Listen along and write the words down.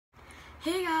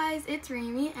Hey guys, it's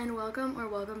Raimi and welcome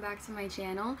back to my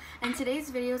channel. And today's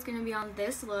video is going to be on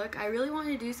this look. I really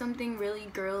wanted to do something really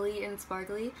girly and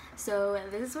sparkly, so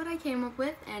this is what I came up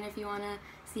with, and if you want to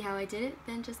see how I did it,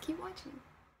 then just keep watching.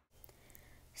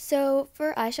 So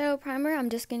for eyeshadow primer, I'm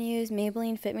just going to use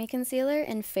Maybelline Fit Me Concealer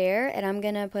in Fair, and I'm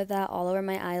going to put that all over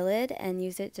my eyelid and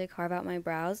use it to carve out my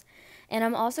brows. And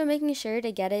I'm also making sure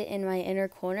to get it in my inner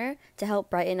corner to help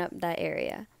brighten up that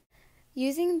area.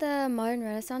 Using the Modern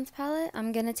Renaissance palette,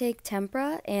 I'm going to take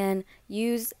Tempera and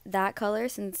use that color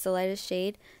since it's the lightest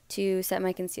shade to set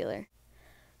my concealer.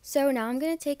 So now I'm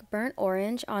going to take Burnt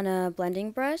Orange on a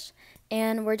blending brush,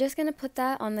 and we're just going to put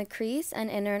that on the crease and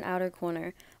inner and outer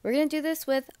corner. We're going to do this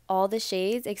with all the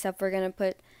shades except we're going to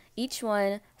put each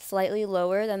one slightly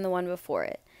lower than the one before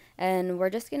it. And we're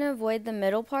just going to avoid the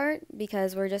middle part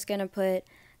because we're just going to put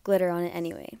glitter on it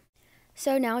anyway.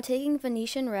 So now taking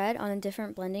Venetian Red on a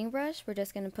different blending brush, we're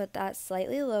just going to put that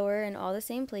slightly lower in all the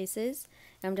same places.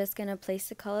 I'm just going to place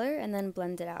the color and then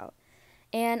blend it out.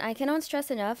 And I cannot stress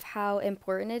enough how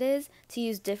important it is to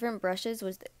use different brushes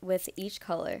with each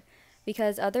color,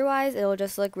 because otherwise it will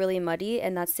just look really muddy,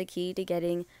 and that's the key to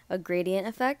getting a gradient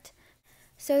effect.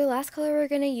 So the last color we're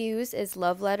going to use is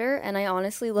Love Letter, and I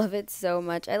honestly love it so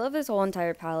much. I love this whole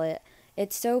entire palette.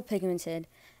 It's so pigmented.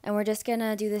 And we're just going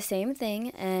to do the same thing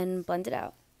and blend it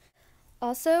out.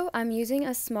 Also, I'm using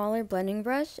a smaller blending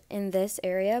brush in this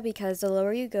area because the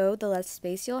lower you go, the less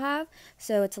space you'll have,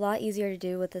 so it's a lot easier to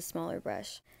do with a smaller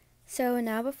brush. So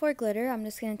now before glitter, I'm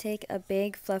just going to take a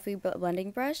big fluffy blending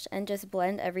brush and just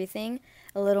blend everything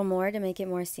a little more to make it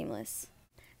more seamless.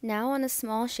 Now on a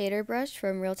small shader brush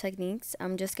from Real Techniques,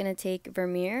 I'm just going to take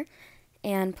Vermeer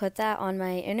and put that on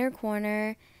my inner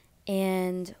corner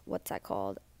and what's that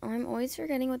called? I'm always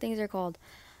forgetting what things are called.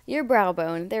 Your brow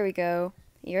bone. There we go.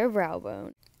 Your brow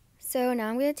bone. So now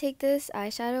I'm going to take this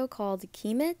eyeshadow called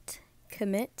Commit.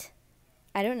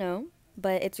 I don't know,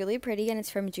 but it's really pretty and it's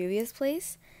from Juvia's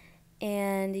Place.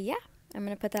 And yeah, I'm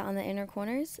going to put that on the inner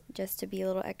corners just to be a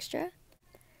little extra.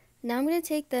 Now I'm going to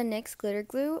take the NYX glitter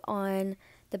glue on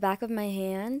the back of my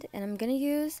hand, and I'm going to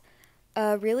use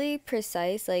a really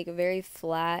precise, like very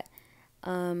flat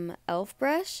elf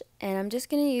brush, and I'm just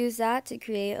going to use that to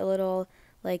create a little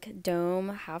like dome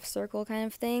half circle kind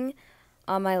of thing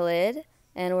on my lid.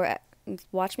 And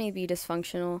watch me be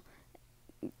dysfunctional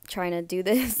trying to do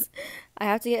this. I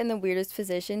have to get in the weirdest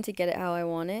position to get it how I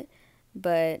want it,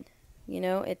 but you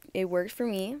know, it worked for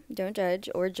me. Don't judge,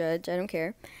 I don't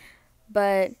care.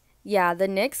 But yeah, the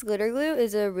NYX glitter glue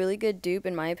is a really good dupe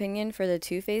in my opinion for the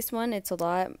Too Faced one. It's a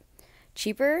lot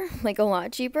cheaper, like a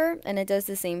lot cheaper, and it does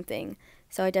the same thing.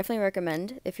 So I definitely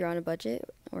recommend if you're on a budget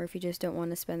or if you just don't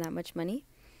want to spend that much money.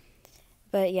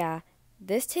 But yeah,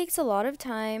 this takes a lot of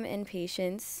time and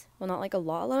patience. Well, not like a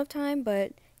lot of time,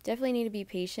 but definitely need to be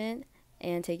patient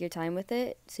and take your time with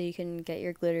it so you can get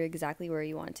your glitter exactly where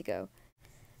you want it to go.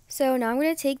 So now I'm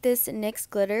going to take this NYX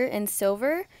glitter in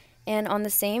silver, and on the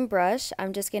same brush,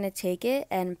 I'm just going to take it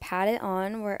and pat it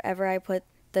on wherever I put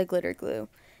the glitter glue.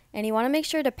 And you want to make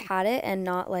sure to pat it and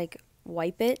not like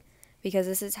wipe it, because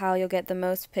this is how you'll get the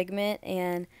most pigment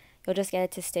and you'll just get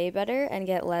it to stay better and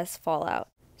get less fallout.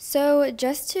 So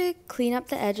just to clean up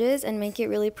the edges and make it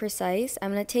really precise,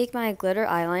 I'm going to take my glitter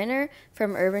eyeliner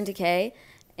from Urban Decay,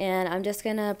 and I'm just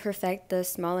going to perfect the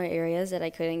smaller areas that I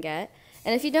couldn't get.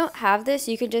 And if you don't have this,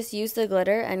 you can just use the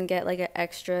glitter and get like an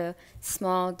extra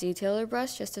small detailer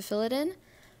brush just to fill it in.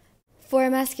 For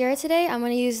mascara today, I'm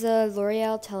going to use the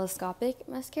L'Oreal Telescopic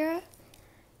Mascara.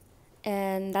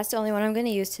 And that's the only one I'm going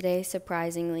to use today,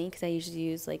 surprisingly, because I usually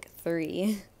use like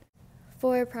 3.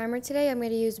 For primer today, I'm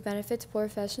going to use Benefit's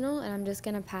Professional, and I'm just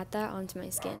going to pat that onto my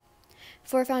skin.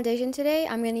 For foundation today,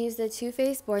 I'm going to use the Too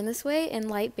Faced Born This Way in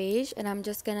light beige, and I'm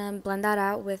just going to blend that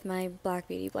out with my Black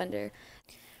Beauty blender.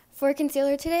 For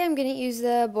concealer today, I'm going to use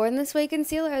the Born This Way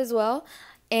concealer as well,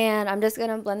 and I'm just going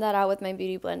to blend that out with my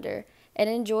beauty blender. And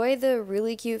enjoy the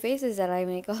really cute faces that I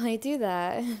make while I do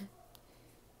that.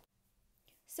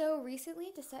 So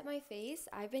recently, to set my face,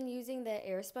 I've been using the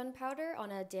Airspun powder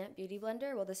on a damp beauty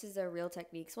blender. Well, this is a Real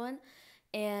Techniques one.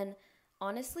 And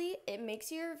honestly, it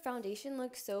makes your foundation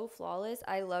look so flawless.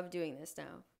 I love doing this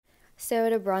now. So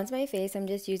to bronze my face, I'm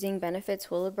just using Benefit's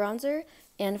Hoola Bronzer.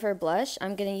 And for blush,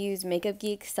 I'm going to use Makeup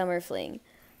Geek Summer Fling.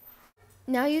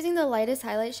 Now using the lightest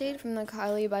highlight shade from the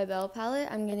Carly by Belle palette,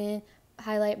 I'm going to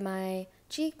highlight my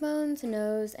cheekbones,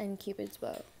 nose, and Cupid's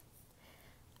bow.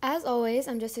 As always,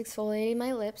 I'm just exfoliating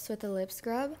my lips with a lip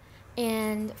scrub,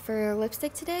 and for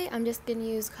lipstick today, I'm just going to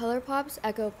use ColourPop's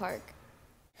Echo Park.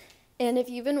 And if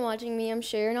you've been watching me, I'm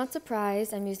sure you're not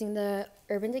surprised. I'm using the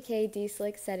Urban Decay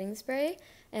De-Slick Setting Spray,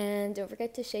 and don't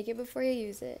forget to shake it before you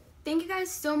use it. Thank you guys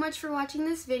so much for watching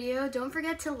this video. Don't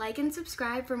forget to like and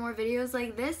subscribe for more videos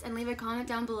like this, and leave a comment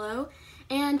down below.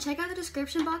 And check out the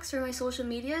description box for my social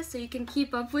media so you can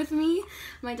keep up with me.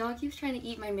 My dog keeps trying to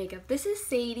eat my makeup. This is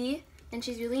Sadie, and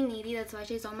she's really needy. That's why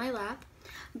she's on my lap.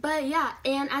 But yeah,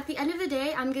 and at the end of the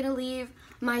day, I'm going to leave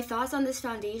my thoughts on this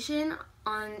foundation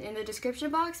in the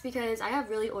description box because I have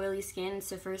really oily skin. It's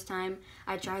the first time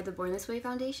I tried the Buisness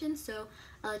foundation, so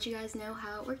I'll let you guys know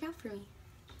how it worked out for me.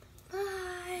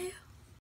 Bye!